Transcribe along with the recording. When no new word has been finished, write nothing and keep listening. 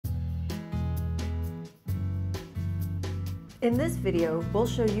In this video, we'll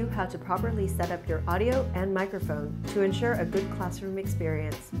show you how to properly set up your audio and microphone to ensure a good classroom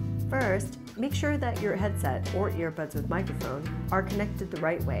experience. First, make sure that your headset or earbuds with microphone are connected the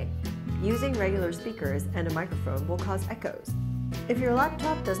right way. Using regular speakers and a microphone will cause echoes. If your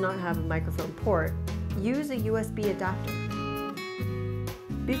laptop does not have a microphone port, use a USB adapter.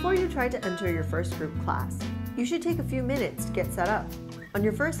 Before you try to enter your first group class, you should take a few minutes to get set up. On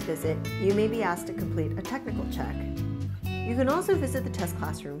your first visit, you may be asked to complete a technical check. You can also visit the test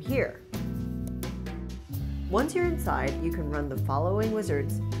classroom here. Once you're inside, you can run the following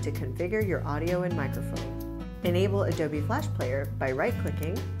wizards to configure your audio and microphone. Enable Adobe Flash Player by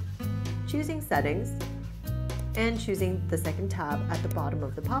right-clicking, choosing Settings, and choosing the second tab at the bottom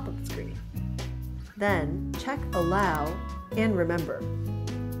of the pop-up screen. Then check Allow and Remember.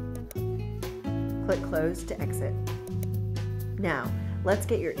 Click Close to exit. Now, let's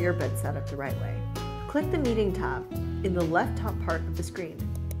get your earbuds set up the right way. Click the Meeting tab in the left top part of the screen.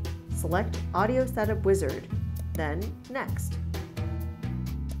 Select Audio Setup Wizard, then Next.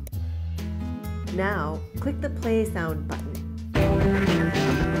 Now, click the Play Sound button.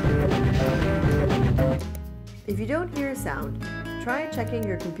 If you don't hear sound, try checking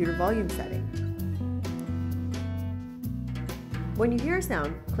your computer volume setting. When you hear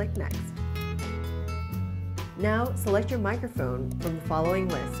sound, click Next. Now, select your microphone from the following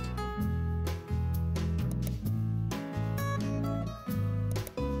list.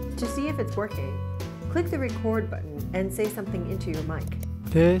 To see if it's working, click the Record button and say something into your mic.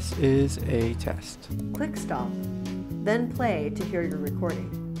 This is a test. Click Stop, then Play to hear your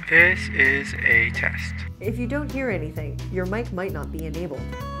recording. This is a test. If you don't hear anything, your mic might not be enabled.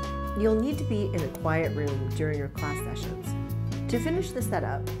 You'll need to be in a quiet room during your class sessions. To finish the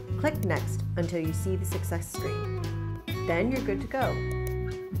setup, click Next until you see the success screen. Then you're good to go.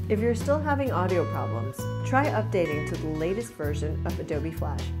 If you're still having audio problems, try updating to the latest version of Adobe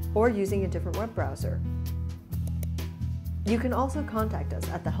Flash or using a different web browser. You can also contact us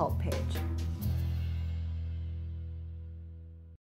at the Help page.